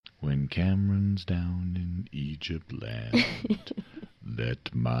When Cameron's down in Egypt land, let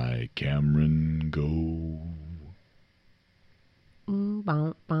my Cameron go.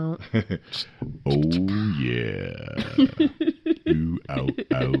 Oh, yeah. Ooh, out,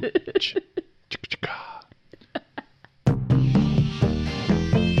 ouch.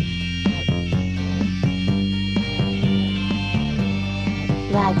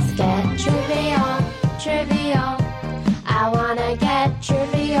 Let's get trivial, trivial. I wanna get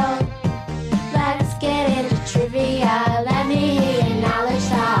trivial. Let's get into trivia. Let me hear your knowledge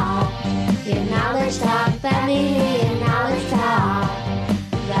talk. Your knowledge talk. Let me hear your knowledge talk.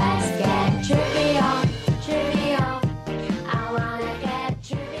 Let's get trivial, trivial. I wanna get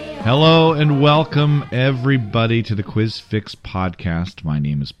trivial. Hello and welcome everybody to the Quizfix podcast. My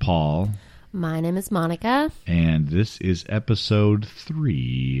name is Paul. My name is Monika. And this is episode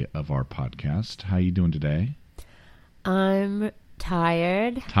 3 of our podcast. How you doing today? I'm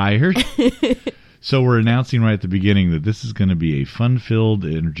tired. Tired? So we're announcing right at the beginning that this is going to be a fun-filled,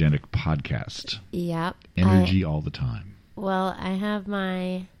 energetic podcast. Yep. Energy all the time. Well, I have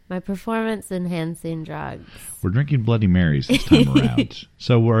my performance-enhancing drugs. We're drinking Bloody Marys this time around.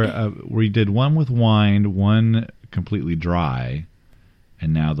 So we did one with wine, one completely dry,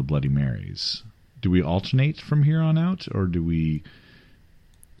 and now the Bloody Marys. Do we alternate from here on out, or do we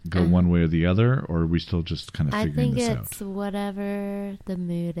go one way or the other, or are we still just kind of figuring this out? I think it's whatever the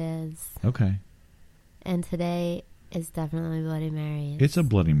mood is. Okay. And today is definitely Bloody Marys. It's a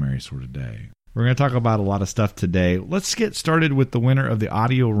Bloody Mary sort of day. We're going to talk about a lot of stuff today. Let's get started with the winner of the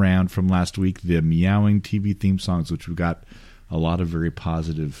audio round from last week, the Meowing TV theme songs, which we got a lot of very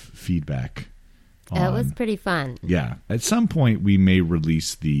positive feedback on. It was pretty fun. Yeah. At some point, we may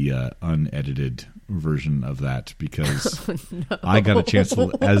release the unedited version of that because no. I got a chance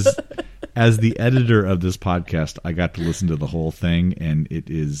to, as the editor of this podcast, I got to listen to the whole thing, and it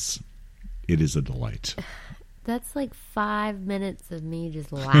is a delight. That's like 5 minutes of me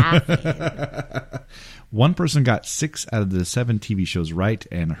just laughing. One person got 6 out of the 7 TV shows right,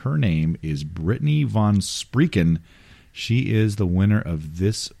 and her name is Brittany Von Spreeken. She is the winner of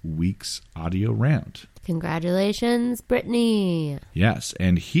this week's audio round. Congratulations, Brittany. Yes,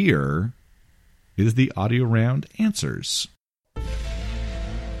 and here is the audio round answers.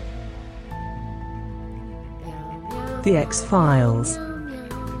 The X-Files.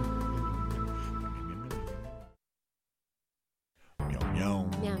 Meow,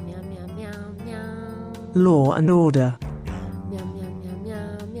 meow, meow, meow, meow. Law and Order. Meow, meow, meow,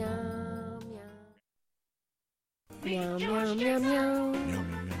 meow, meow, meow. Meow, meow,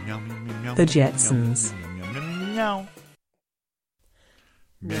 meow, meow. The Jetsons. Meow,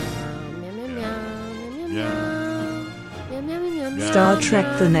 meow, meow, meow, meow. Meow, meow, meow, meow. Star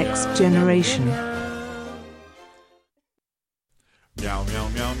Trek The Next Generation. Meow, meow,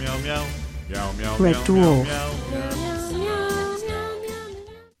 meow, meow, meow. Meow, meow, Red meow, Dwarf. meow, meow.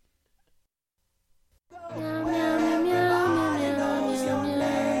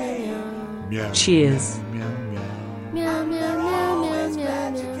 Meow. Cheers. Meow, meow. Meow, meow, meow, meow,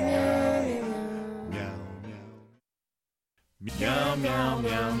 meow, Meow, meow, meow. meow,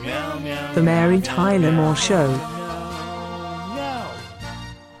 meow, meow, meow. The Mary Tyler Moore Show.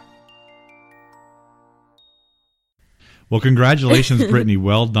 Well, congratulations, Brittany.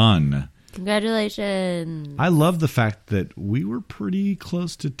 Well done. Congratulations. I love the fact that we were pretty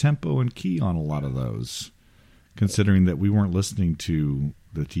close to tempo and key on a lot of those, considering that we weren't listening to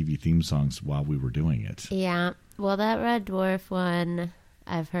the TV theme songs while we were doing it. Yeah. Well, that Red Dwarf one,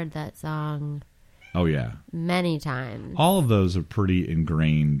 I've heard that song Oh, yeah. many times. All of those are pretty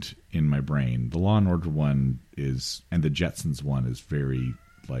ingrained in my brain. The Law and Order one is, and the Jetsons one is very,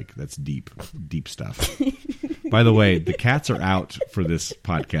 like, that's deep stuff. By the way, the cats are out for this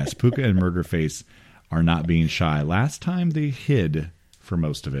podcast. Puka and Murderface are not being shy. Last time they hid for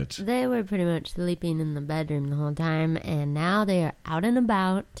most of it. They were pretty much sleeping in the bedroom the whole time, and now they are out and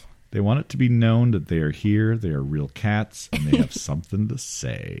about. They want it to be known that they are here, they are real cats, and they have something to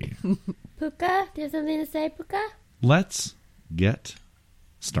say. Puka, do you have something to say, Puka? Let's get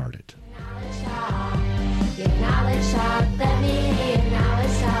started. Your knowledge talk. Let me hear your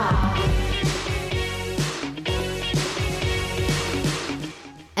knowledge talk.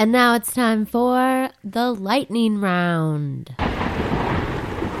 And now it's time for the lightning round.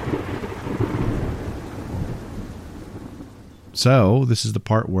 So, this is the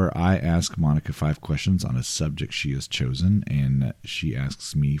part where I ask Monika 5 questions on a subject she has chosen, and she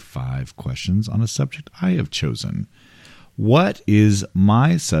asks me 5 questions on a subject I have chosen. What is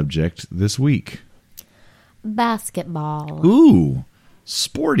my subject this week? Basketball. Ooh,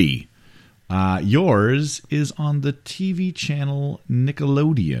 sporty. Yours is on the TV channel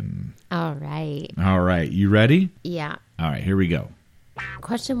Nickelodeon. All right. All right. You ready? Yeah. All right. Here we go.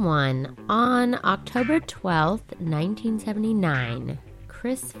 Question 1. On October 12th, 1979,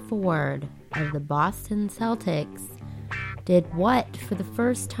 Chris Ford of the Boston Celtics did what for the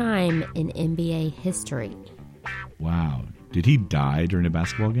first time in NBA history? Wow. Did he die during a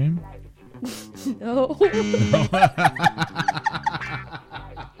basketball game? No.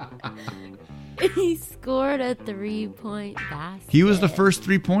 He scored a 3-point basket. He was the first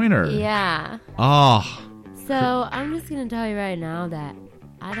three-pointer. Yeah. Oh. So I'm just going to tell you right now that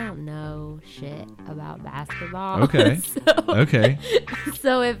I don't know shit about basketball. Okay. Okay.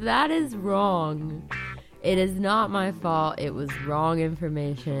 So if that is wrong, it is not my fault. It was wrong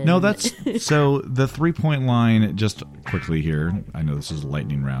information. No, that's so the 3-point line. Just quickly here, I know this is a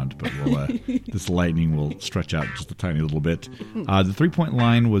lightning round, but this lightning will stretch out just a tiny little bit. The 3-point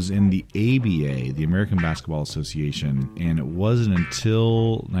line was in the ABA, the American Basketball Association, and it wasn't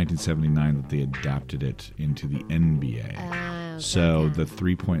until 1979 that they adapted it into the NBA. Okay. So the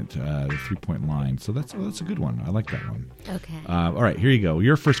 3-point line. So that's a good one. I like that one. Okay. All right, here you go.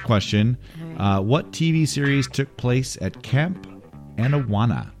 Your first question. What TV series took place at Camp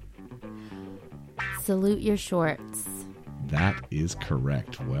Anawana? Salute Your Shorts. That is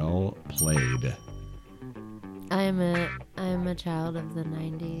correct. Well played. I am a child of the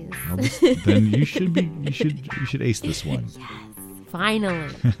 90s. Well, then you should ace this one. Yes,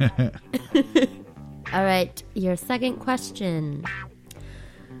 finally. All right, your second question.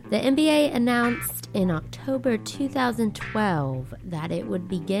 The NBA announced in October 2012 that it would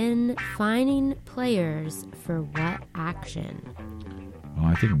begin fining players for what action? Oh,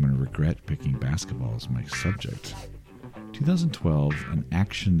 I think I'm going to regret picking basketball as my subject. 2012, an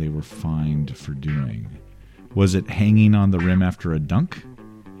action they were fined for doing. Was it hanging on the rim after a dunk?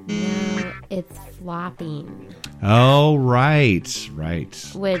 No, it's flopping. Oh, right.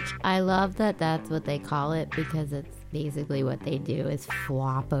 Which I love that that's what they call it because it's basically what they do is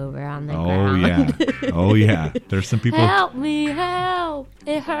flop over on the ground. Oh, yeah. There's some people... Help me, help!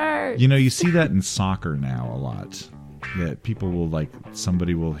 It hurts. You know, you see that in soccer now a lot. That people will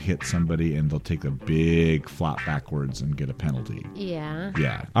somebody will hit somebody and they'll take a big flop backwards and get a penalty. Yeah.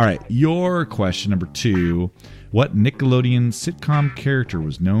 Yeah. All right. Your question number 2. What Nickelodeon sitcom character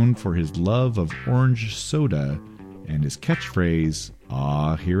was known for his love of orange soda and his catchphrase,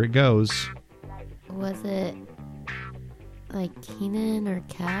 "Ah, here it goes"? Was it like Keenan or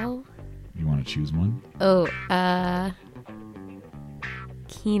Kel? You want to choose one? Oh,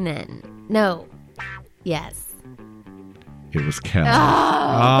 Keenan. No. Yes. It was Kel.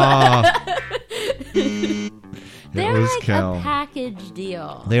 Oh. They're was like Kel. a package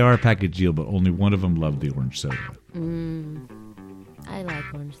deal. They are a package deal, but only one of them loved the orange soda. I like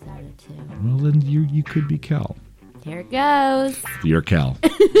orange soda too. Well, then you could be Kel. Here it goes. You're Kel.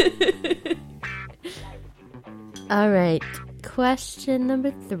 All right. Question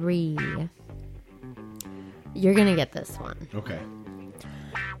number 3. You're going to get this one. Okay.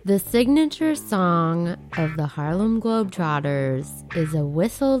 The signature song of the Harlem Globetrotters is a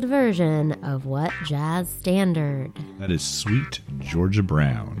whistled version of what jazz standard? That is Sweet Georgia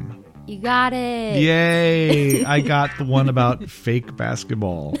Brown. You got it. Yay! I got the one about fake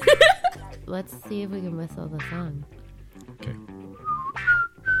basketball. Let's see if we can whistle the song. Okay.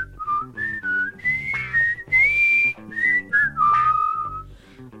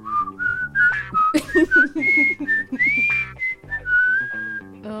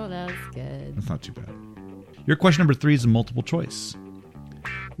 Oh, that was good. That's not too bad. Your question number 3 is a multiple choice.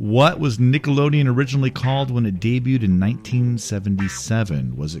 What was Nickelodeon originally called when it debuted in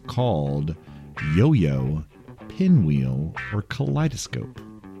 1977? Was it called Yo-Yo, Pinwheel, or Kaleidoscope?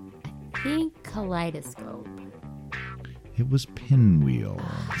 I think Kaleidoscope. It was Pinwheel.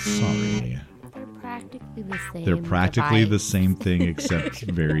 Sorry. They're practically the same. They're practically the device. same thing, except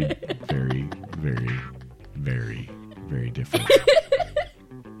very, very, very, very, very different.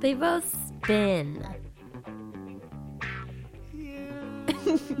 They both spin.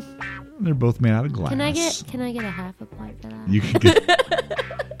 They're both made out of glass. Can I get a half a point for that? You can get.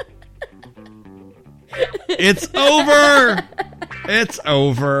 It's over. It's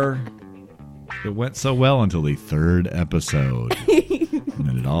over. It went so well until the 3rd episode, and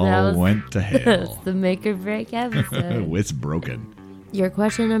then it all went to hell. That's the make or break episode. It's broken. Your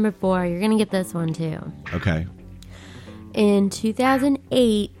question number 4. You're gonna get this one too. Okay. In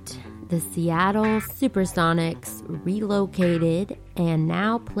 2008, the Seattle Supersonics relocated and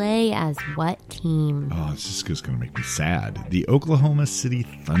now play as what team? Oh, it's just going to make me sad. The Oklahoma City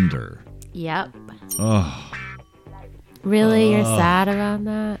Thunder. Yep. Oh. Really? You're sad about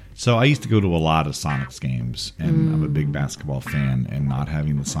that? So I used to go to a lot of Sonics games, and I'm a big basketball fan, and not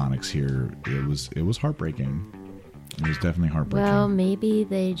having the Sonics here, it was heartbreaking. It was definitely heartbreaking. Well, maybe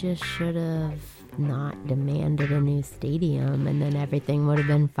they just should have not demanded a new stadium, and then everything would have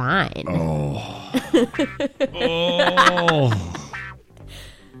been fine. Oh. Oh.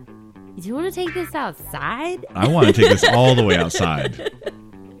 Do you want to take this outside? I want to take this all the way outside.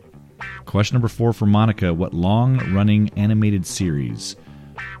 Question number 4 for Monica. What long-running animated series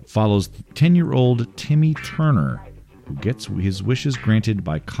follows 10-year-old Timmy Turner, who gets his wishes granted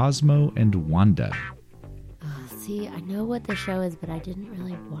by Cosmo and Wanda? See, I know what the show is, but I didn't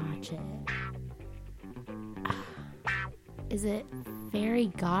really watch it. Is it Fairy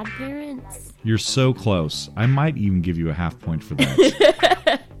Godparents? You're so close. I might even give you a half point for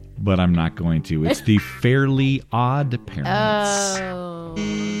that. But I'm not going to. It's the Fairly Odd Parents. Oh.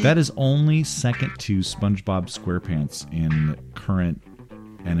 That is only second to SpongeBob SquarePants in current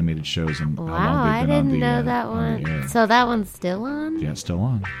animated shows. And Wow, how long I they've been didn't on the, know that on the one. air. So that one's still on? Yeah, it's still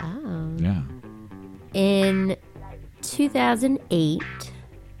on. Oh. Yeah. In 2008,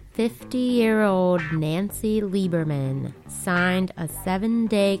 50-year-old Nancy Lieberman signed a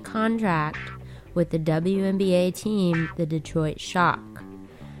 7-day contract with the WNBA team, the Detroit Shock,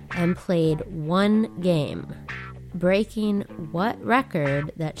 and played one game, breaking what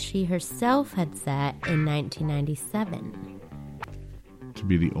record that she herself had set in 1997? To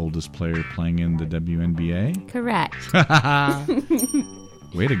be the oldest player playing in the WNBA? Correct.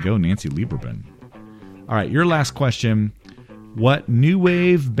 Way to go, Nancy Lieberman. All right, your last question. What new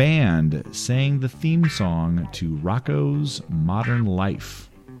wave band sang the theme song to Rocko's Modern Life?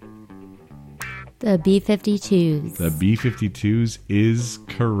 The B-52s. The B-52s is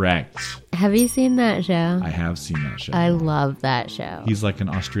correct. Have you seen that show? I have seen that show. I love that show. He's like an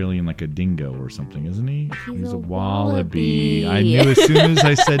Australian, like a dingo or something, isn't he? He's a wallaby. wallaby. I knew as soon as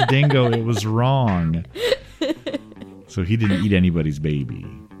I said dingo, it was wrong. So he didn't eat anybody's baby.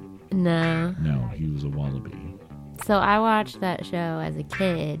 No. No, he was a wallaby. So I watched that show as a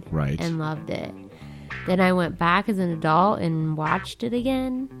kid. Right. And loved it. Then I went back as an adult and watched it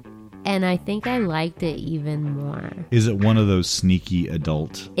again. And I think I liked it even more. Is it one of those sneaky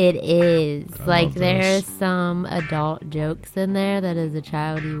adult? It is. I Like, love those. there's some adult jokes in there that as a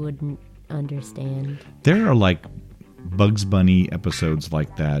child you wouldn't understand. There are like Bugs Bunny episodes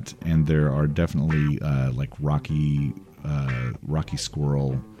like that, and there are definitely like Rocky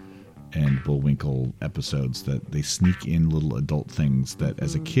Squirrel and Bullwinkle episodes that they sneak in little adult things that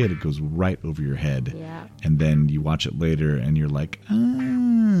as a kid it goes right over your head. Yeah. And then you watch it later and you're like, oh.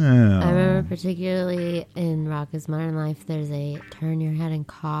 I remember particularly in Rocko's Modern Life, there's a turn your head and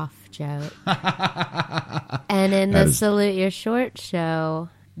cough joke. And in the Salute Your Short show,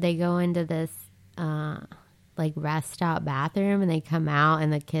 they go into this like rest stop bathroom and they come out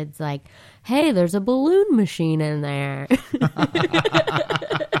and the kid's like, hey, there's a balloon machine in there.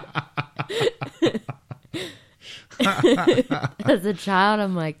 As a child,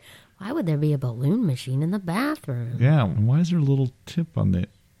 I'm like, why would there be a balloon machine in the bathroom? Yeah, why is there a little tip on the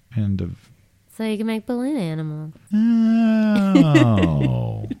end of... So you can make balloon animals.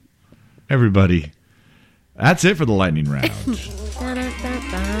 Oh. Everybody, that's it for the lightning round.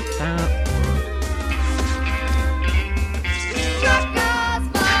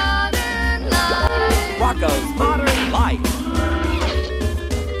 Rocko's Modern Life.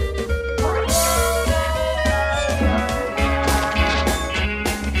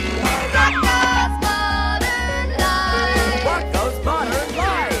 Rocko's Modern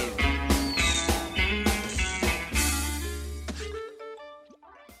Life.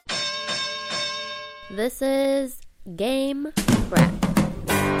 This is Game Prep.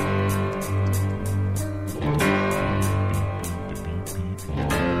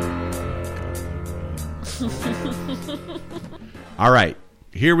 All right,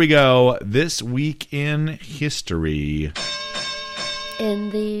 here we go. This week in history. In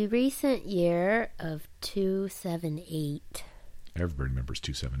the recent year of 278, Everybody remembers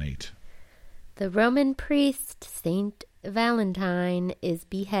 278. the Roman priest Saint Valentine is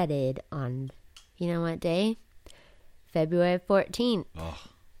beheaded on, you know what day? February 14th.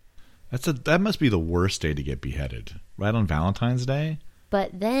 That must be the worst day to get beheaded. Right on Valentine's Day?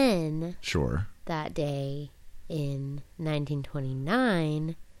 But then, Sure. that day in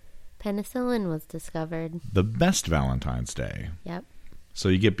 1929, penicillin was discovered. The best Valentine's Day. Yep. So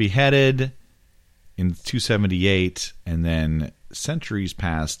you get beheaded in 278, and then centuries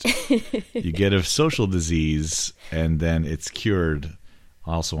passed, you get a social disease, and then it's cured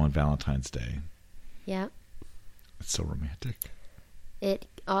also on Valentine's Day. Yep. It's so romantic. It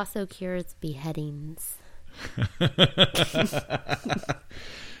also cures beheadings.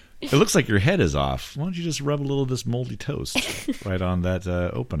 It looks like your head is off. Why don't you just rub a little of this moldy toast right on that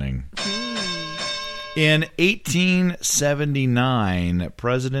opening? In 1879,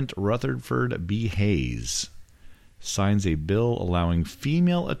 President Rutherford B. Hayes signs a bill allowing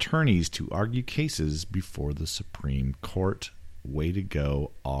female attorneys to argue cases before the Supreme Court. Way to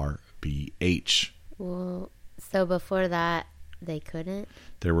go, RBH. Well, so before that, they couldn't?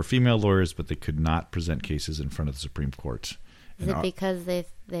 There were female lawyers, but they could not present cases in front of the Supreme Court. Is it because they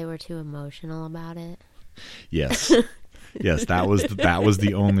were too emotional about it? Yes. Yes, that was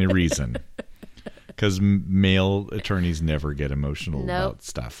the only reason. Because male attorneys never get emotional about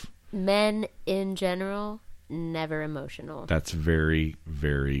stuff. Men in general, never emotional. That's very,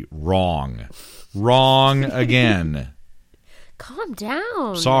 very wrong. Wrong again. Calm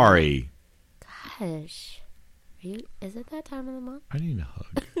down. Sorry. Gosh. Is it that time of the month? I need a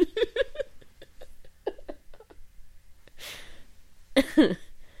hug.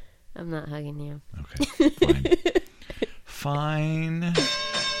 I'm not hugging you. Okay, fine. Fine.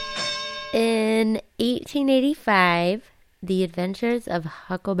 In 1885, The Adventures of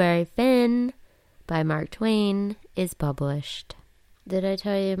Huckleberry Finn by Mark Twain is published. Did I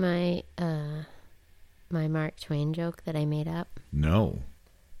tell you my Mark Twain joke that I made up? No.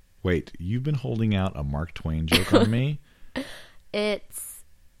 Wait, you've been holding out a Mark Twain joke on me? It's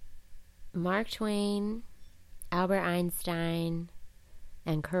Mark Twain, Albert Einstein,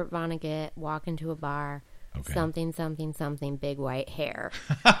 and Kurt Vonnegut walk into a bar. Okay. Something, something, something, big white hair.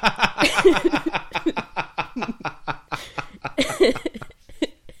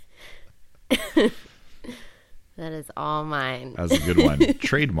 That is all mine. That was a good one.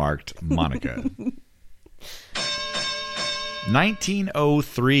 Trademarked Monica.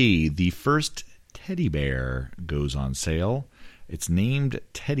 1903, the first teddy bear goes on sale. It's named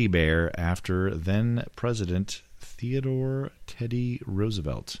Teddy Bear after then President Theodore Teddy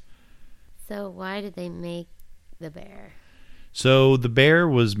Roosevelt. So why did they make the bear? So the bear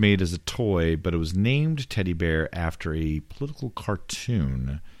was made as a toy, but it was named Teddy Bear after a political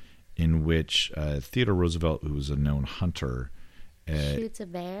cartoon in which Theodore Roosevelt, who was a known hunter, shoots a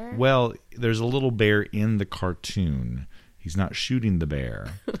bear? Well, there's a little bear in the cartoon. He's not shooting the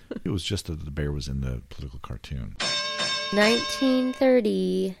bear. It was just that the bear was in the political cartoon.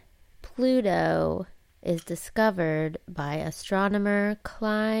 1930, Pluto is discovered by astronomer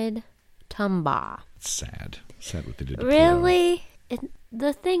Clyde Tombaugh. It's sad. Sad what they did to Really?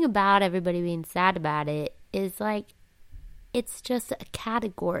 The thing about everybody being sad about it is, like, it's just a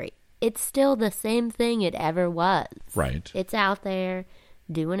category. It's still the same thing it ever was. Right. It's out there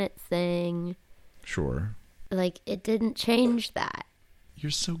doing its thing. Sure. Like, it didn't change that.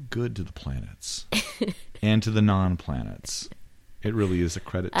 You're so good to the planets and to the non-planets. It really is a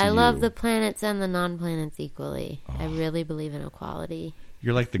credit to you. I love the planets and the non-planets equally. Oh. I really believe in equality.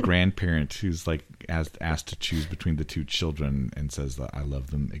 You're like the grandparent who's like asked to choose between the two children and says that I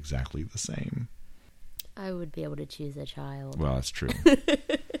love them exactly the same. I would be able to choose a child. Well, that's true.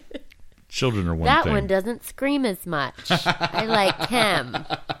 Children are one that thing. That one doesn't scream as much. I like him.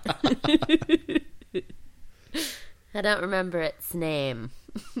 I don't remember its name.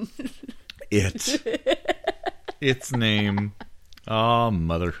 Its name. Oh,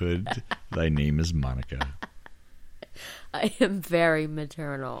 motherhood. Thy name is Monica. I am very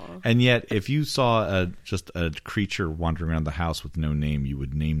maternal. And yet, if you saw just a creature wandering around the house with no name, you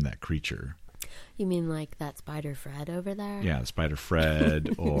would name that creature. You mean like that Spider Fred over there? Yeah, Spider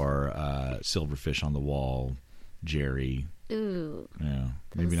Fred or Silverfish on the wall, Jerry. Ooh. Yeah,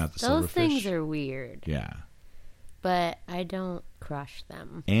 maybe not the Silverfish. Those things are weird. Yeah. But I don't crush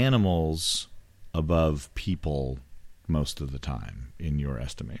them. Animals above people most of the time, in your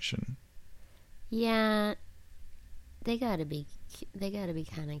estimation. Yeah. They gotta be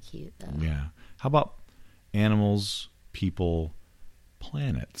kind of cute, though. Yeah. How about animals, people,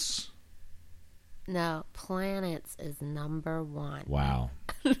 planets? No, planets is number one. Wow.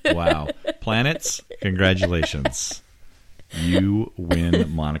 Wow. Planets, congratulations. You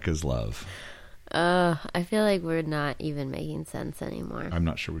win Monica's love. I feel like we're not even making sense anymore. I'm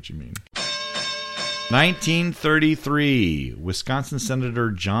not sure what you mean. 1933, Wisconsin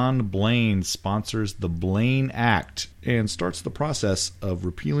Senator John Blaine sponsors the Blaine Act and starts the process of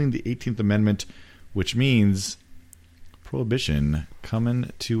repealing the 18th Amendment, which means Prohibition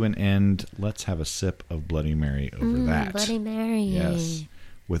coming to an end. Let's have a sip of Bloody Mary over that. Bloody Mary. Yes.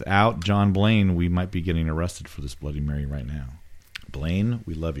 Without John Blaine, we might be getting arrested for this Bloody Mary right now. Blaine,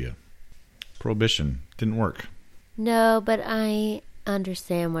 we love you. Prohibition didn't work. No, but I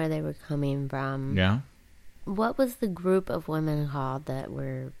understand where they were coming from. Yeah? What was the group of women called that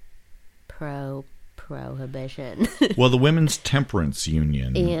were pro prohibition. Well, the Women's Temperance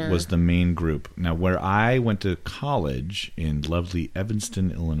Union Yeah. was the main group. Now, where I went to college in lovely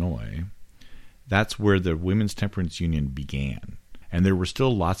Evanston, Illinois, that's where the Women's Temperance Union began. And there were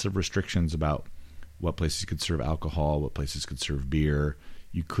still lots of restrictions about what places could serve alcohol, what places could serve beer.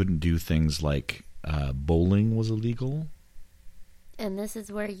 You couldn't do things like bowling was illegal. And this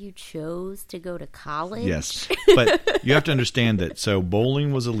is where you chose to go to college? Yes, but you have to understand that. So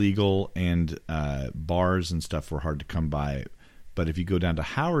bowling was illegal, and bars and stuff were hard to come by. But if you go down to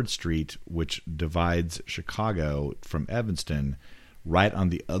Howard Street, which divides Chicago from Evanston, right on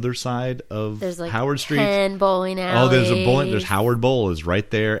the other side of There's like Howard Street, 10 bowling alleys. there's a bowling. There's Howard Bowl is right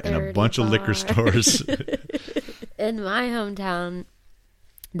there, and a 30 bunch of liquor bars. stores. In my hometown,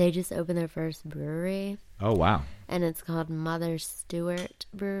 they just opened their first brewery, Oh wow, and it's called Mother Stewart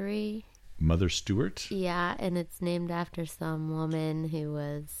Brewery. Mother Stewart. Yeah, and it's named after some woman who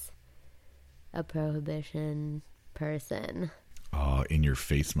was a prohibition person, Oh, in your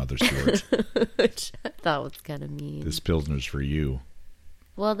face, Mother Stewart. which I thought was kind of mean. This Pilsner's for you.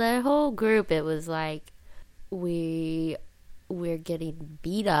 Well, their whole group, it was like, we're getting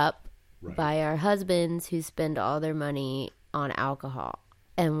beat up by our husbands who spend all their money on alcohol.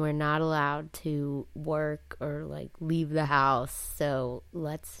 And we're not allowed to work or like leave the house. So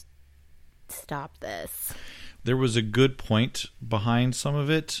let's stop this. There was a good point behind some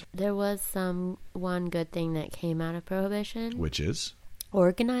of it, There was one good thing that came out of Prohibition. which is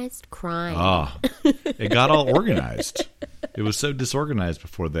Organized crime. it got all organized. It was so disorganized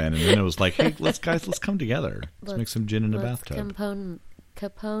before then, and then it was like, hey, let's come together. Let's make some gin in a Let's bathtub.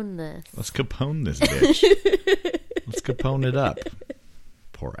 Capone this. Let's Capone this bitch. Let's Capone it up.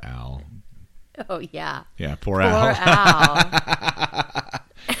 Poor Al. Oh, yeah. Yeah, poor Poor Al. Al.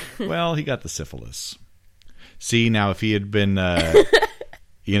 Well, he got the syphilis. See, now if he had been, in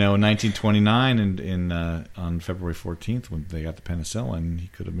 1929 and on February 14th when they got the penicillin, he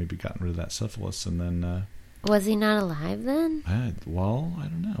could have maybe gotten rid of that syphilis, and then. Was he not alive then? I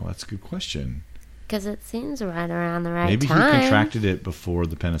don't know. That's a good question. Because it seems right around the right Maybe time. he contracted it before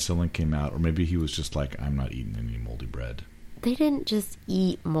the penicillin came out, or maybe he was just like, I'm not eating any moldy bread. They didn't just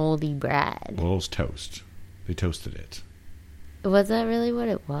eat moldy bread. Well, it was toast. They toasted it. Was that really what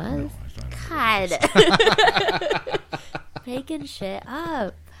it was? No, I thought it God. Making shit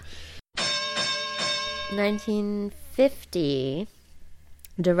up. 1950.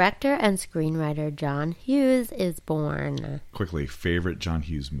 Director and screenwriter John Hughes is born. Quickly, favorite John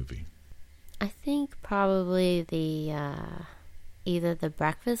Hughes movie? I think probably the either The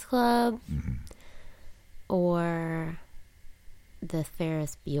Breakfast Club or the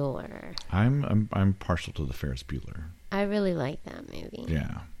Ferris Bueller. I'm partial to the Ferris Bueller. I really like that movie.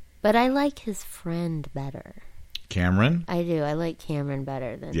 Yeah. But I like his friend better. Cameron? I do. I like Cameron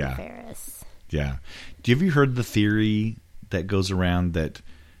better than Yeah. Ferris. Yeah. Have you heard the theory that goes around that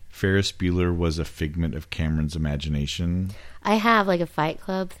Ferris Bueller was a figment of Cameron's imagination? I have like a Fight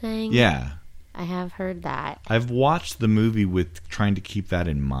Club thing. Yeah. I have heard that. I've watched the movie with trying to keep that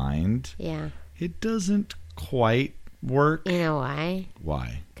in mind. Yeah. It doesn't quite work. You know why?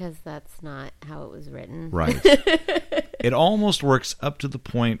 Why? Because that's not how it was written. Right. It almost works up to the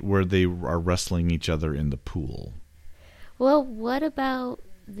point where they are wrestling each other in the pool. Well, what about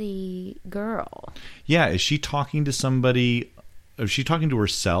the girl? Yeah, is she talking to somebody? Is she talking to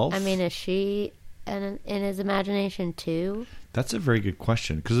herself? I mean, is she in his imagination too? That's a very good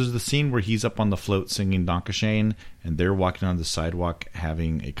question, because there's the scene where he's up on the float singing Donkashane, and they're walking on the sidewalk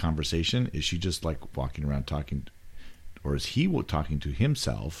having a conversation. Is she just like walking around talking, or is he talking to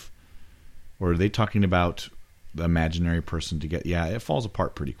himself, or are they talking about the imaginary person to get? Yeah, it falls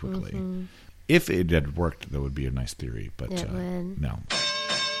apart pretty quickly. Mm-hmm. If it had worked, that would be a nice theory, but It would. no.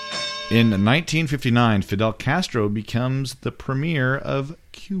 In 1959, Fidel Castro becomes the premier of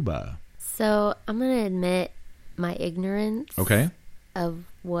Cuba. So I'm going to admit my ignorance Okay. of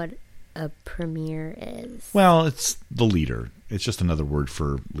what a premier is. Well, it's the leader. It's just another word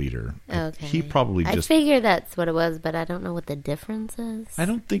for leader. Okay. He probably I just... figured that's what it was, but I don't know what the difference is. I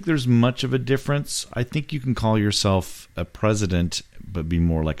don't think there's much of a difference. I think you can call yourself a president, but be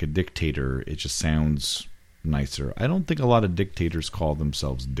more like a dictator. It just sounds nicer. I don't think a lot of dictators call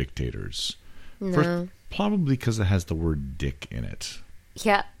themselves dictators. No. Probably because it has the word dick in it.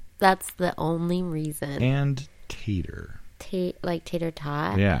 Yeah, that's the only reason. And tater. Like tater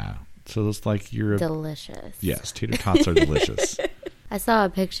tot? Yeah. So it's like you're... Delicious. Yes, tater tots are delicious. I saw a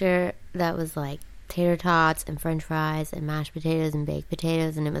picture that was like tater tots and french fries and mashed potatoes and baked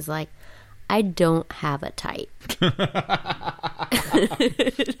potatoes, and it was like, I don't have a type.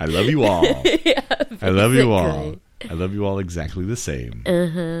 I love you all. Yeah, I love you all. basically. I love you all exactly the same.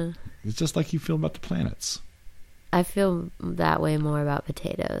 It's just like you feel about the planets. I feel that way more about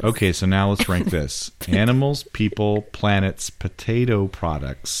potatoes. Okay, so now let's rank this. Animals, people, planets, potato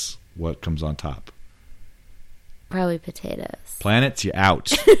products. What comes on top? Probably potatoes. Planets, you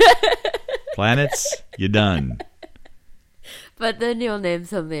out. Planets, you done. But then you'll name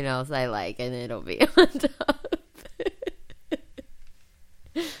something else I like, and it'll be on top.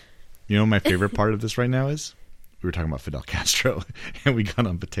 You know what my favorite part of this right now is? We were talking about Fidel Castro, and we got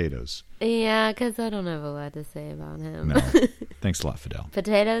on potatoes. Yeah, because I don't have a lot to say about him. No. Thanks a lot, Fidel.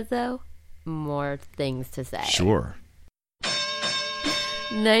 Potatoes, though, more things to say. Sure.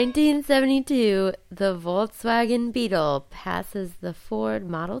 1972, the Volkswagen Beetle passes the Ford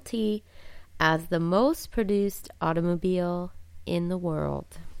Model T as the most produced automobile in the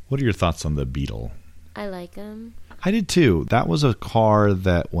world. What are your thoughts on the Beetle? I like them. I did too. That was a car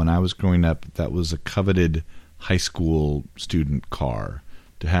that when I was growing up, that was a coveted high school student car.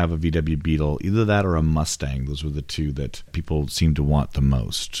 To have a VW Beetle, either that or a Mustang. Those were the two that people seemed to want the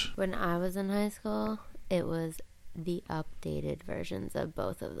most. When I was in high school, it was the updated versions of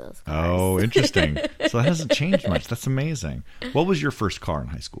both of those cars. Oh, interesting. So that hasn't changed much. That's amazing. What was your first car in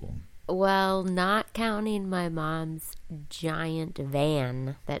high school? Well, not counting my mom's giant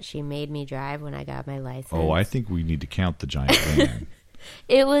van that she made me drive when I got my license. Oh, I think we need to count the giant van.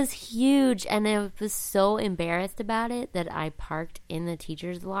 It was huge, and I was so embarrassed about it that I parked in the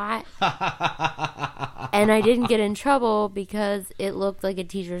teacher's lot. And I didn't get in trouble because it looked like a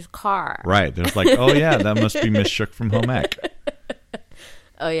teacher's car. Right. There's like, oh yeah, that must be Miss Shook from home ec.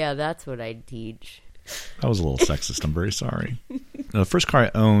 Oh yeah, that's what I teach. That was a little sexist. I'm very sorry. Now, the first car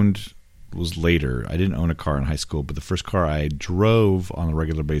I owned was later. I didn't own a car in high school, but the first car I drove on a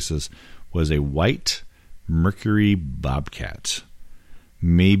regular basis was a white Mercury Bobcat.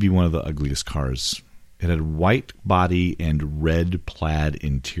 Maybe one of the ugliest cars. It had white body and red plaid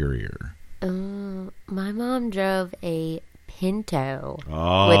interior. My mom drove a Pinto with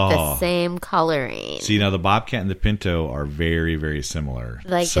Oh. the same coloring. See, now the Bobcat and the Pinto are very, very similar.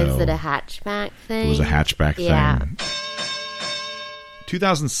 Like, So is it a hatchback thing? it was a hatchback Yeah. thing.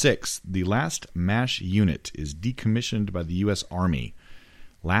 2006, the last MASH unit is decommissioned by the U.S. Army.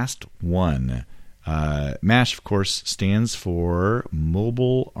 Last one. MASH, of course, stands for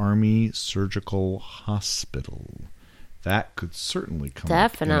Mobile Army Surgical Hospital. That could certainly come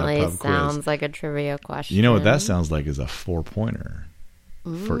Definitely up in a pub sounds quiz. like a trivia question. You know what that sounds like is a 4-pointer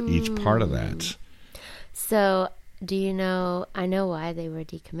for each part of that. So, do you know, I know why they were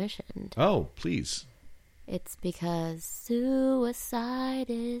decommissioned. Oh, please. It's because suicide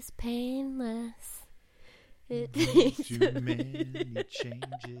is painless. It takes Too many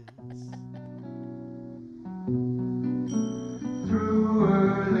changes. Through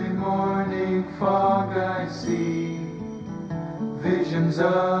early morning fog I see visions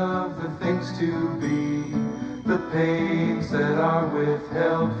of the things to be, the pains that are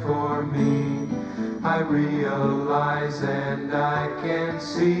withheld for me. I realize and I can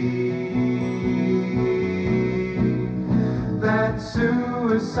see that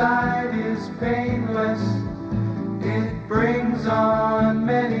suicide is painless. It brings on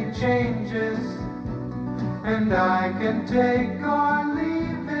many changes, and I can take or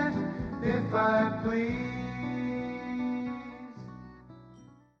leave it if I please.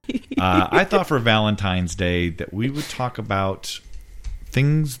 I thought for Valentine's Day that we would talk about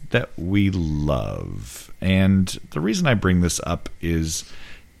things that we love. And the reason I bring this up is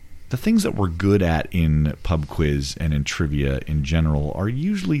the things that we're good at in pub quiz and in trivia in general are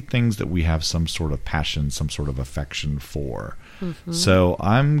usually things that we have some sort of passion, some sort of affection for. Mm-hmm. So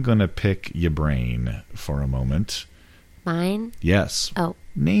I'm going to pick your brain for a moment. Mine? Yes. Oh.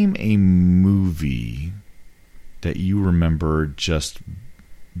 Name a movie that you remember just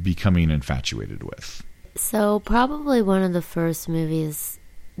becoming infatuated with. So, probably one of the first movies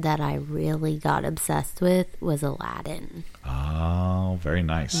that I really got obsessed with was Aladdin. Oh, very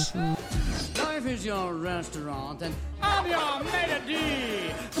nice. Life is your restaurant and I'm your maitre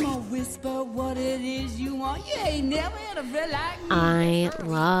d'. Come on, whisper what it is you want. You ain't never had a friend like me. I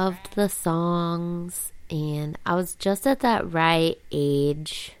loved the songs, and I was just at that right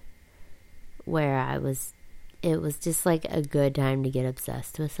age where it was just like a good time to get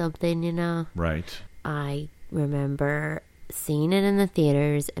obsessed with something, you know? Right. I remember seeing it in the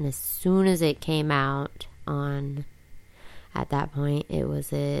theaters, and as soon as it came out at that point, it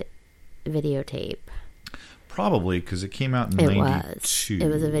was a videotape. Probably because it came out in It 92. was. It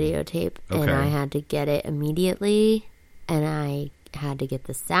was a videotape, and Okay. I had to get it immediately, and I had to get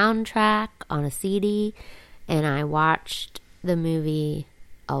the soundtrack on a CD, and I watched the movie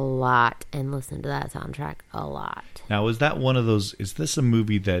a lot and listened to that soundtrack a lot. Now, is that one of those? Is this a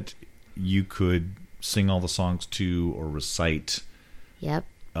movie that you could sing all the songs to or recite. Yep.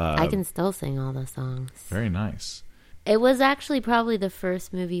 I can still sing all the songs. Very nice. It was actually probably the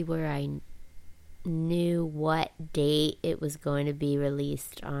first movie where I knew what date it was going to be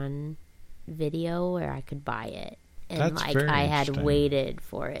released on video, where I could buy it. And That's very I had interesting. waited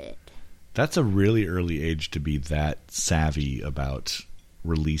for it. That's a really early age to be that savvy about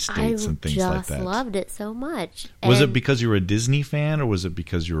release dates and things like that. I just loved it so much. Was it And because you were a Disney fan, or was it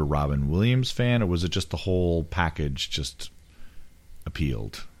because you were a Robin Williams fan, or was it just the whole package just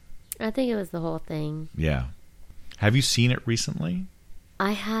appealed? I think it was the whole thing. Yeah. Have you seen it recently?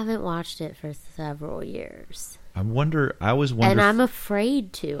 I haven't watched it for several years. I always wonder. And I'm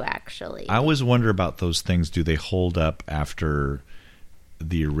afraid to, actually. I always wonder about those things. Do they hold up after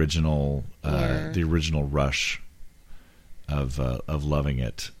the original, the original rush of loving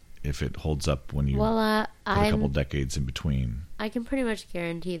it? If it holds up when you put a couple decades in between. I can pretty much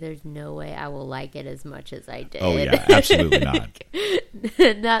guarantee there's no way I will like it as much as I did. Oh yeah, absolutely not.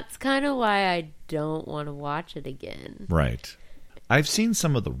 That's kind of why I don't want to watch it again. Right. I've seen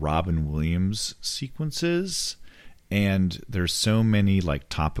some of the Robin Williams sequences, and there's so many like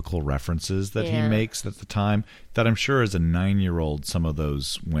topical references that he makes at the time that I'm sure as a 9-year-old some of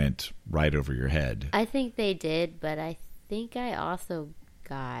those went right over your head. I think they did, but I think I also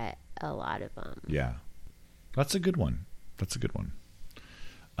got a lot of them. Yeah. That's a good one. What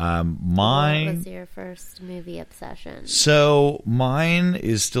Mine was your first movie obsession? So mine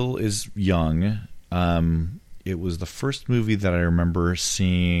is young. It was the first movie that I remember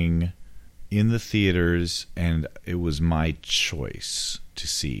seeing in the theaters, and it was my choice to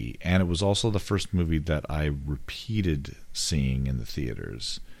see. And it was also the first movie that I repeated seeing in the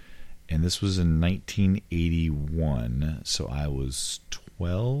theaters. And this was in 1981, so I was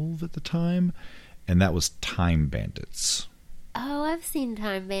 12 at the time, and that was Time Bandits. Oh, I've seen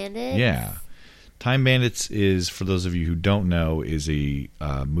Time Bandits. Yeah. Time Bandits is, for those of you who don't know, is a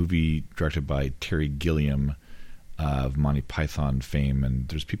movie directed by Terry Gilliam of Monty Python fame, and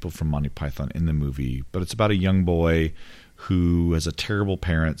there's people from Monty Python in the movie, but it's about a young boy who has a terrible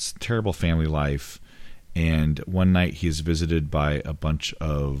parents, terrible family life, and one night he is visited by a bunch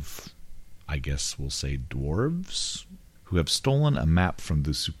of, I guess we'll say, dwarves who have stolen a map from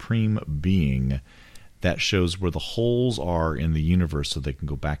the Supreme Being that shows where the holes are in the universe so they can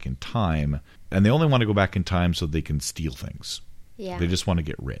go back in time. And they only want to go back in time so they can steal things. Yeah. They just want to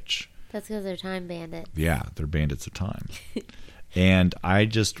get rich. That's because they're time bandits. Yeah, they're bandits of time. And I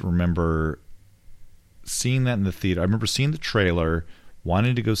just remember seeing that in the theater. I remember seeing the trailer,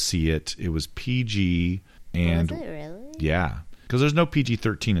 wanting to go see it. It was PG. And Was it really? yeah. Because there's no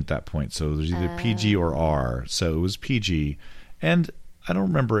PG-13 at that point. So there's either PG or R. So it was PG. And I don't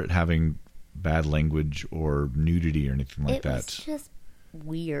remember it having bad language or nudity or anything like that. It was just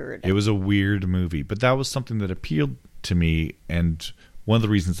weird. It was a weird movie, but that was something that appealed to me, and one of the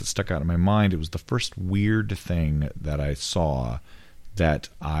reasons that stuck out in my mind, it was the first weird thing that I saw that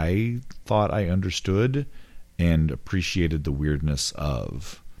I thought I understood and appreciated the weirdness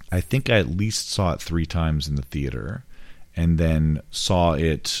of. I think I at least saw it 3 times in the theater, and then saw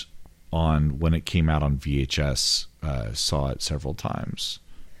it on when it came out on VHS, saw it several times.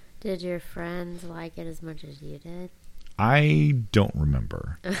 Did your friends like it as much as you did? I don't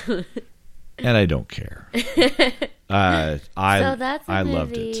remember. And I don't care. So that's a movie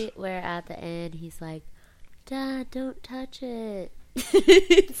loved it. where at the end he's like, Dad, don't touch it.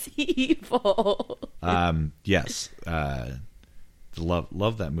 It's evil. Yes.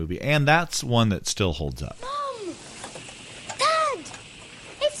 Love that movie. And that's one that still holds up. Mom! Dad!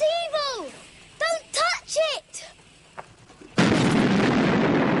 It's evil! Don't touch it!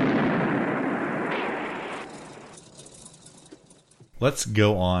 Let's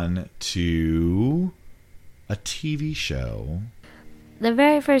go on to a TV show. The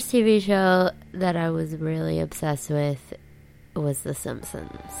very first TV show that I was really obsessed with was The Simpsons.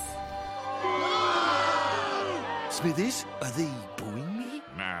 Smithers, are they booing me?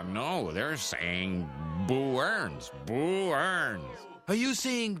 No, they're saying Boo Earns. Boo Earns. Are you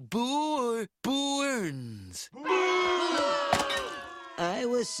saying boo or boo earns? I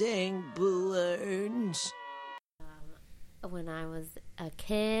was saying boo earns. When I was a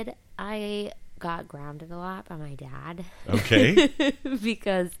kid, I got grounded a lot by my dad. Okay.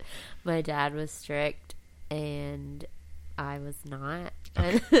 Because my dad was strict and I was not.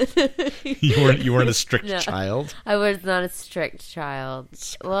 You weren't a strict child? I was not a strict child.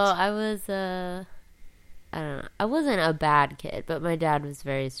 Well, I was I don't know. I wasn't a bad kid, but my dad was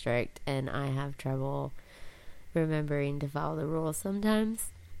very strict and I have trouble remembering to follow the rules sometimes.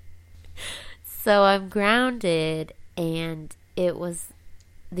 So I'm grounded, and it was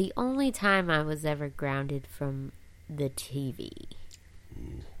the only time I was ever grounded from the TV.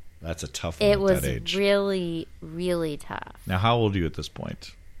 That's a tough one It at was that age. really, really tough. Now, how old are you at this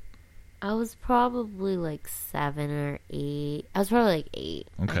point? I was probably like 7 or 8. I was probably like 8,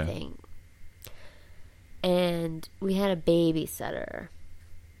 Okay. I think. And we had a babysitter.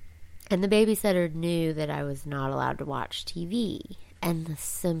 And the babysitter knew that I was not allowed to watch TV. And the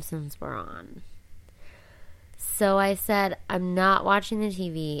Simpsons were on. So I said, I'm not watching the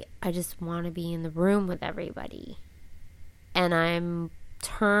TV. I just want to be in the room with everybody. And I'm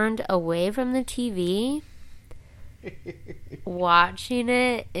turned away from the TV, watching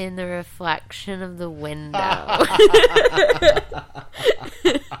it in the reflection of the window.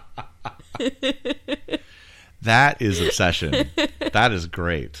 That is obsession. That is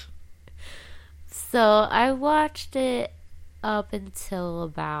great. So I watched it up until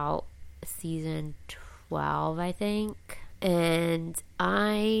about season 12, I think. And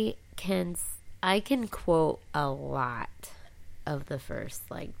I can quote a lot of the first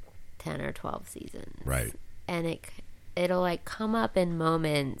like 10 or 12 seasons. Right. And it'll like come up in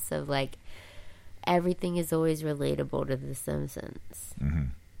moments of like everything is always relatable to The Simpsons. Mm-hmm.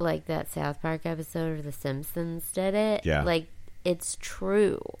 Like that South Park episode where The Simpsons did it. Yeah. Like it's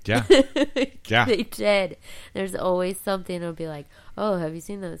true. Yeah. Yeah. They did. There's always something that'll be like, oh, have you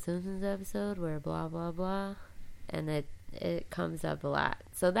seen that Simpsons episode where blah, blah, blah? And it comes up a lot.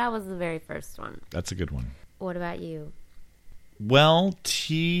 So that was the very first one. That's a good one. What about you? Well,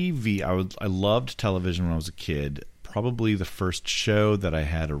 TV, I loved television when I was a kid. Probably the first show that I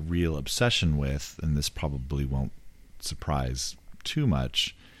had a real obsession with, and this probably won't surprise too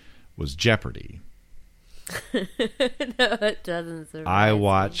much, was Jeopardy. No, it doesn't surprise I me.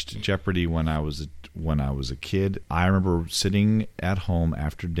 watched Jeopardy when I was a kid. I remember sitting at home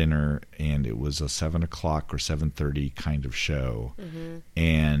after dinner, and it was a 7 o'clock or 7:30 kind of show,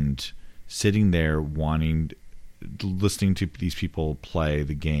 and sitting there listening to these people play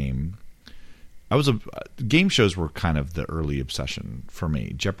the game. Game shows were kind of the early obsession for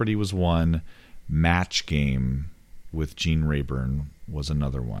me. Jeopardy was one. Match Game with Gene Rayburn was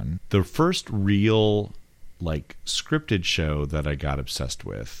another one. The first real like scripted show that I got obsessed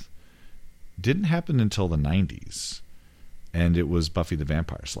with didn't happen until the 90s, and it was Buffy the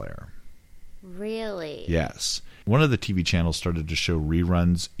Vampire Slayer. Really? Yes. One of the TV channels started to show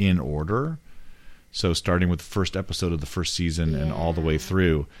reruns in order, so starting with the first episode of the first season and all the way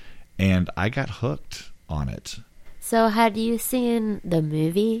through, and I got hooked on it. So had you seen the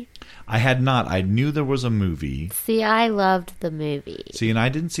movie? I had not. I knew there was a movie. See, I loved the movie. See, and I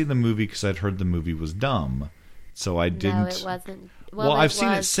didn't see the movie because I'd heard the movie was dumb, so I didn't. No, it wasn't. Well, I've seen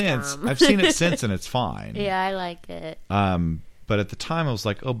it since. dumb. I've seen it since, and it's fine. Yeah, I like it. But at the time, I was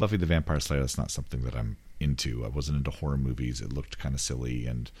like, "Oh, Buffy the Vampire Slayer. That's not something that I'm into." I wasn't into horror movies. It looked kind of silly,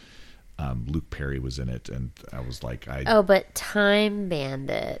 and Luke Perry was in it, and I was like, Oh, but Time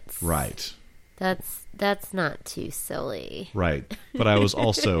Bandits. Right. That's not too silly. Right. But I was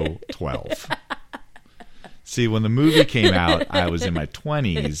also 12. See, when the movie came out, I was in my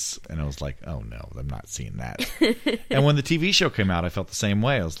 20s, and I was like, oh, no, I'm not seeing that. And when the TV show came out, I felt the same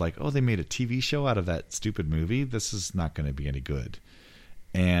way. I was like, oh, they made a TV show out of that stupid movie? This is not going to be any good.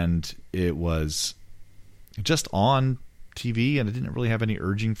 And it was just on TV, and I didn't really have any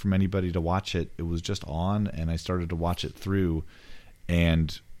urging from anybody to watch it. It was just on, and I started to watch it through,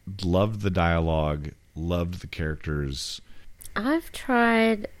 and loved the dialogue, loved the characters. I've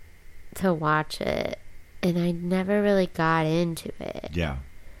tried to watch it, and I never really got into it. Yeah.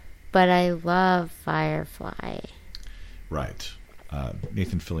 But I love Firefly. Right.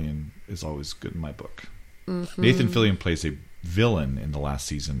 Nathan Fillion is always good in my book. Mm-hmm. Nathan Fillion plays a villain in the last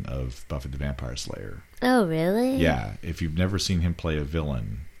season of Buffy the Vampire Slayer. Oh, really? Yeah. If you've never seen him play a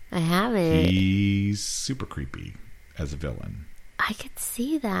villain, I haven't. he's super creepy as a villain. I could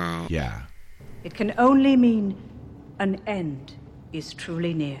see that. Yeah. It can only mean an end is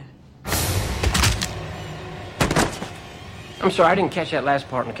truly near. I'm sorry, I didn't catch that last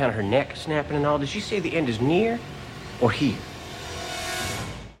part on account of her neck snapping and all. Did she say the end is near or here?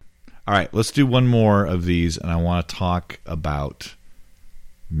 All right, let's do one more of these, and I want to talk about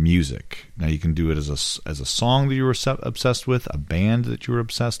music. Now, you can do it as a song that you were obsessed with, a band that you were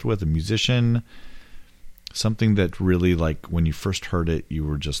obsessed with, a musician, something that really, like, when you first heard it, you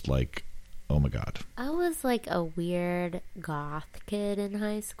were just like, oh my God. I was like a weird goth kid in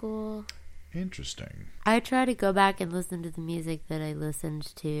high school. Interesting. I try to go back and listen to the music that I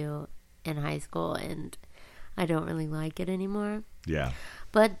listened to in high school, and I don't really like it anymore. Yeah.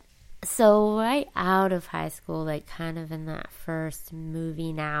 But so right out of high school, like kind of in that first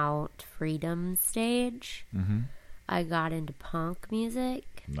moving out freedom stage, I got into punk music.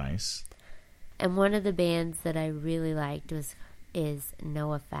 Nice. And one of the bands that I really liked is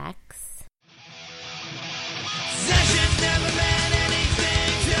NOFX. Sessions never meant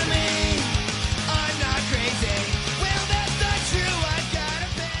anything to me. I'm not crazy. Well, that's not true. I've got a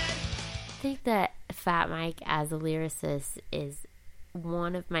bed. I think that Fat Mike as a lyricist is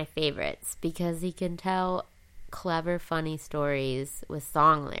one of my favorites because he can tell clever, funny stories with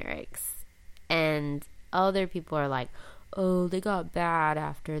song lyrics. And other people are like, oh, they got bad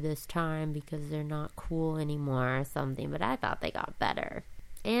after this time because they're not cool anymore or something. But I thought they got better.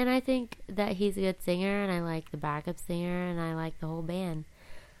 And I think that he's a good singer, and I like the backup singer, and I like the whole band.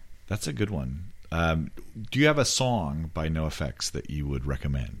 That's a good one. Do you have a song by NOFX that you would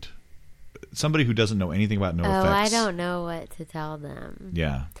recommend? Somebody who doesn't know anything about NOFX. Oh, I don't know what to tell them.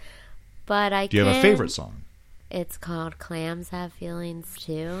 Yeah. But Do you have a favorite song? It's called Clams Have Feelings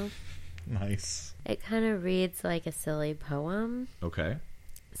Too. Nice. It kind of reads like a silly poem. Okay.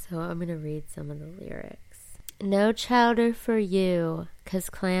 So I'm going to read some of the lyrics. No chowder for you,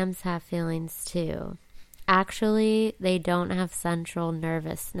 'cause clams have feelings too. Actually, they don't have central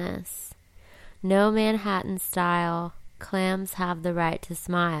nervousness. No Manhattan style, clams have the right to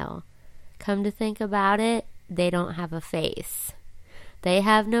smile. Come to think about it, they don't have a face. They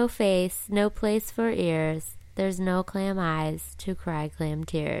have no face, no place for ears. There's no clam eyes to cry clam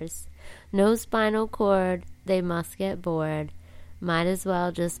tears. No spinal cord, they must get bored. Might as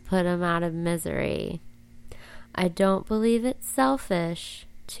well just put 'em out of misery. I don't believe it's selfish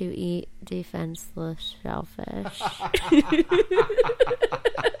to eat defenseless shellfish.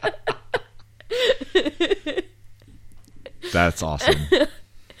 That's awesome.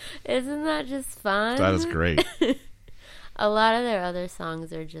 Isn't that just fun? That is great. A lot of their other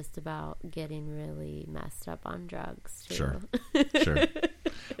songs are just about getting really messed up on drugs, too. Sure.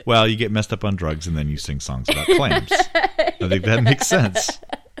 Well, you get messed up on drugs and then you sing songs about clams. I think that makes sense.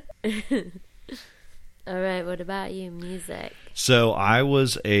 All right, what about you? Music. So I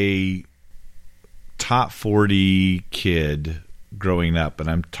was a top 40 kid growing up, and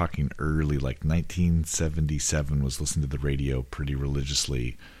I'm talking early, like 1977, was listening to the radio pretty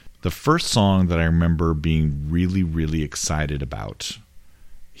religiously. The first song that I remember being really, really excited about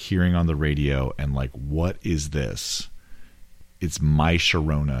hearing on the radio and like, what is this? It's My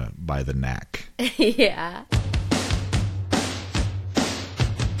Sharona by the Knack. Yeah.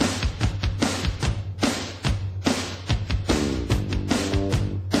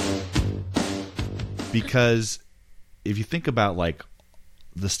 Because if you think about like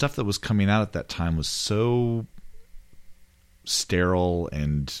the stuff that was coming out at that time was so sterile,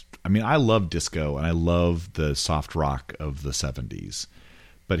 and I mean, I love disco and I love the soft rock of the 70s,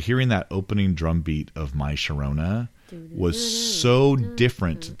 but hearing that opening drum beat of My Sharona was so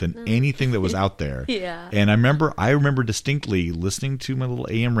different than anything that was out there. Yeah. And I remember distinctly listening to my little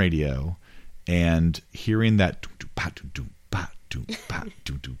AM radio and hearing that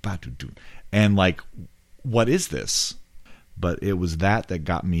and like, what is this? But it was that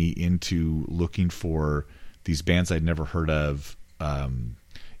got me into looking for these bands I'd never heard of.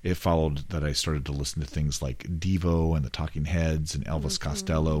 It followed that I started to listen to things like Devo and the Talking Heads and Elvis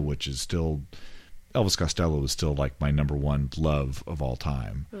Costello, which is still, Elvis Costello is still like my number one love of all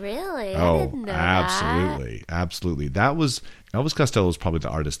time. Really? Oh, I didn't know absolutely. that. Absolutely. That was, Elvis Costello is probably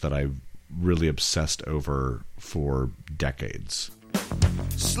the artist that I really obsessed over for decades.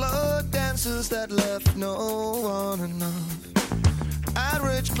 Slow dances that left no one enough.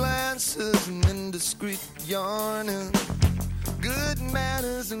 Outraged glances and indiscreet yarning. Good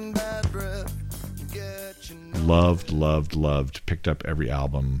manners and bad breath. Loved. Picked up every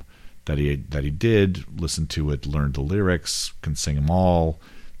album that he did. Listened to it. Learned the lyrics. Can sing them all.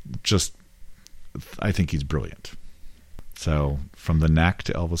 Just, I think he's brilliant. So from the Knack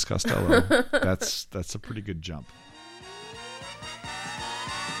to Elvis Costello, that's a pretty good jump.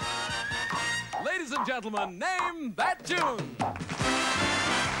 Ladies and gentlemen, name that tune.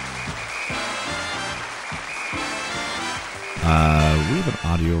 We have an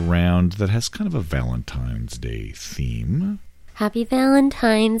audio round that has kind of a Valentine's Day theme. Happy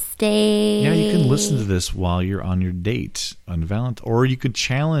Valentine's Day. Yeah, you can listen to this while you're on your date on Valentine's, or you could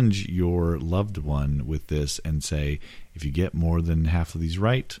challenge your loved one with this and say, if you get more than half of these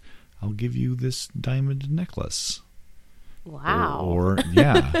right, I'll give you this diamond necklace. Wow. Or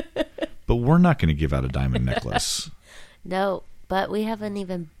yeah. But we're not going to give out a diamond necklace. No, but we have an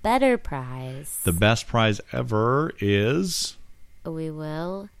even better prize. The best prize ever is... We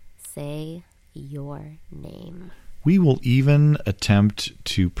will say your name. We will even attempt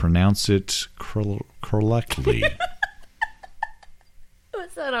to pronounce it correctly.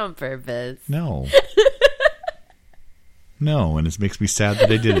 Was that on purpose? No. No, and it makes me sad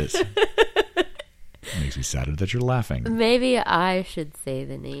that I did it. It makes me sadder that you're laughing. Maybe I should say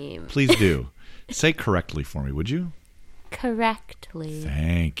the name. Please do. Say correctly for me, would you? Correctly.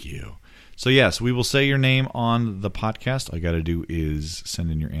 Thank you. So, yes, we will say your name on the podcast. All you got to do is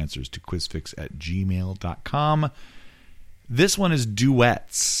send in your answers to quizfix@gmail.com. This one is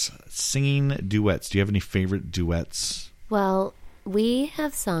duets. Singing duets. Do you have any favorite duets? Well, we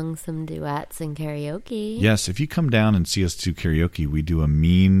have sung some duets in karaoke. Yes, if you come down and see us do karaoke, we do a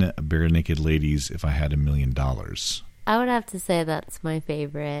mean Bare Naked Ladies If I Had $1 Million. I would have to say that's my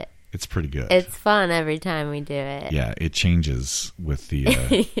favorite. It's pretty good. It's fun every time we do it. Yeah, it changes with the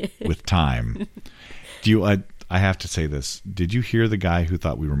with time. Do you? I have to say this. Did you hear the guy who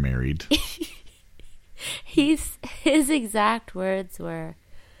thought we were married? His exact words were,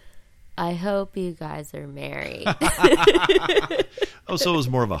 "I hope you guys are married." Oh, so it was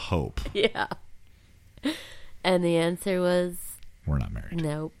more of a hope. Yeah. And the answer was, we're not married.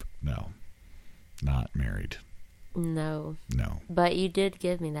 Nope. No, not married. No. No. But you did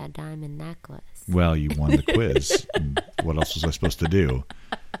give me that diamond necklace. Well, you won the quiz. What else was I supposed to do?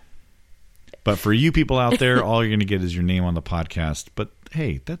 But for you people out there, all you're going to get is your name on the podcast. But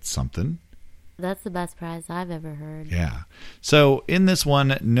hey, that's something. That's the best prize I've ever heard. Yeah. So in this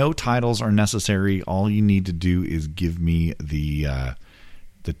one, no titles are necessary. All you need to do is give me the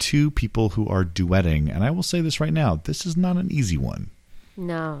two people who are duetting. And I will say this right now. This is not an easy one.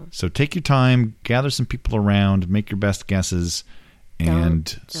 No. So take your time, gather some people around, make your best guesses,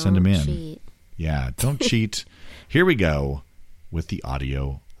 and send them in. Cheat. Yeah, don't cheat. Here we go with the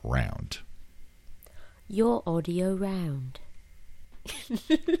audio round. Your audio round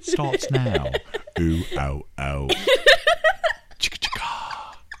starts now. Ooh, ow, ow. Chicka,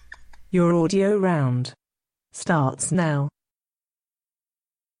 chicka. Your audio round starts now.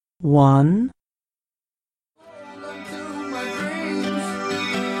 1.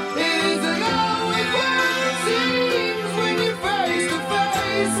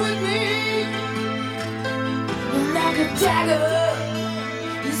 Dagger,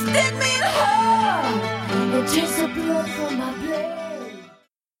 you stick me in the heart and taste the blood from my blade.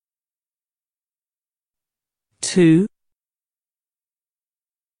 2.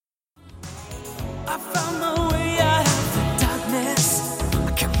 I found my way out of the darkness.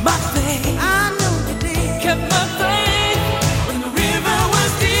 I kept my faith. I know you did. Kept my faith when the river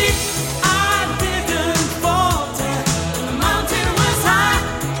was deep. I didn't falter when the mountain was high.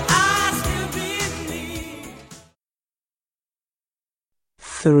 I still believe.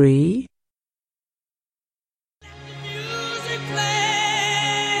 3. Music play.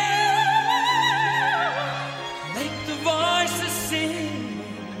 Make the voices sing.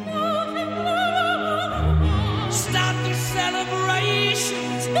 Start the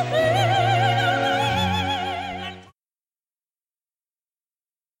celebrations.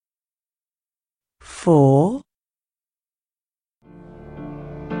 4.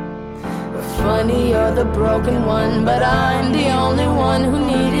 Funny, you're the broken one, but I'm the only one who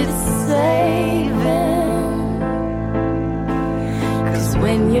needed saving. 'Cause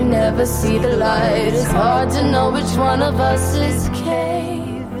when you never see the light, it's hard to know which one of us is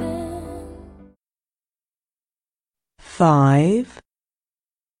caving. 5.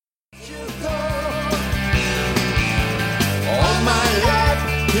 All my life,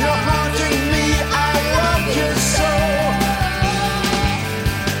 you're haunting me. I love you so.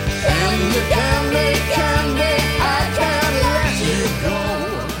 And you candy, I can't let you go.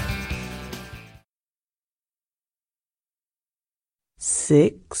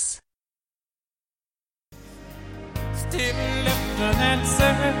 6. Still left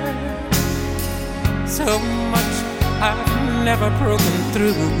unanswered. So much I've never broken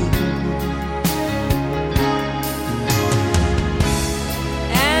through.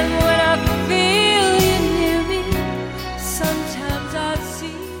 And when I feel you near me, sometimes I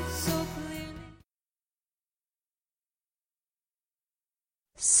see so clearly.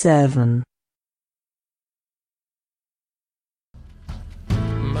 7.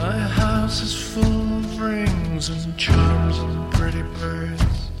 My house is full of rings and charms and pretty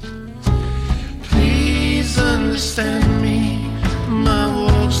birds. Please understand me, my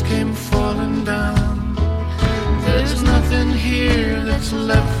walls came falling down. There's nothing here that's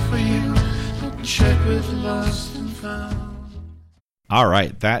left for you. Check with lost and found. All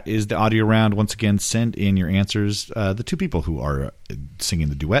right, that is the audio round. Once again, send in your answers. The two people who are singing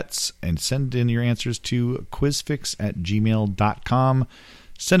the duets, and send in your answers to quizfix@gmail.com.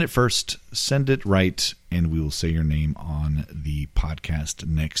 Send it first, send it right, and we will say your name on the podcast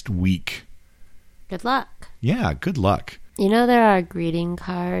next week. Good luck. Yeah, good luck. You know there are greeting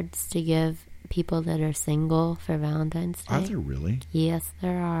cards to give people that are single for Valentine's Day. Are there really? Yes,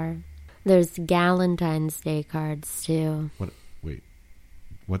 there are. There's Galentine's Day cards, too. What? Wait.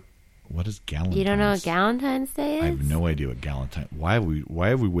 What is Galentine's? You don't know what Galentine's Day is? I have no idea what Galentine. Why have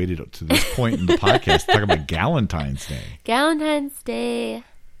we waited up to this point in the podcast to talk about Galentine's Day? Galentine's Day,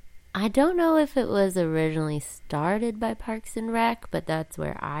 I don't know if it was originally started by Parks and Rec, but that's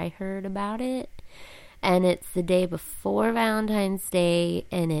where I heard about it. And it's the day before Valentine's Day,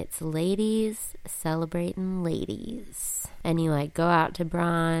 and it's ladies celebrating ladies. And you like go out to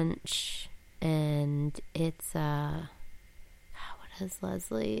brunch, and it's what does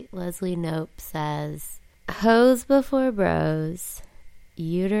Leslie Knope says, hoes before bros,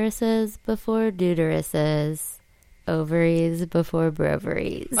 uteruses before deuteruses, ovaries before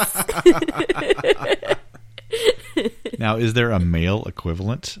broveries. Now, is there a male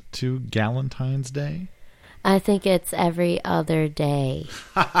equivalent to Galentine's Day? I think it's every other day.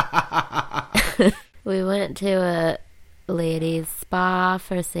 We went to a ladies' spa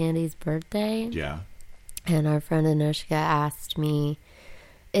for Sandy's birthday. Yeah. And our friend Anushka asked me,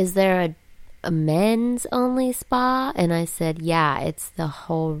 is there a men's only spa? And I said, yeah, it's the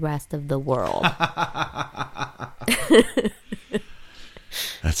whole rest of the world.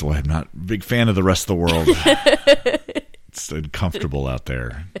 That's why I'm not a big fan of the rest of the world. It's uncomfortable out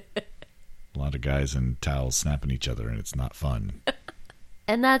there. A lot of guys in towels snapping each other, and it's not fun.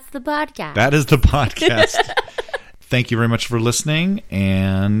 And that's the podcast. That is the podcast. Thank you very much for listening,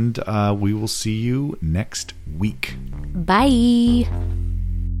 and we will see you next week. Bye.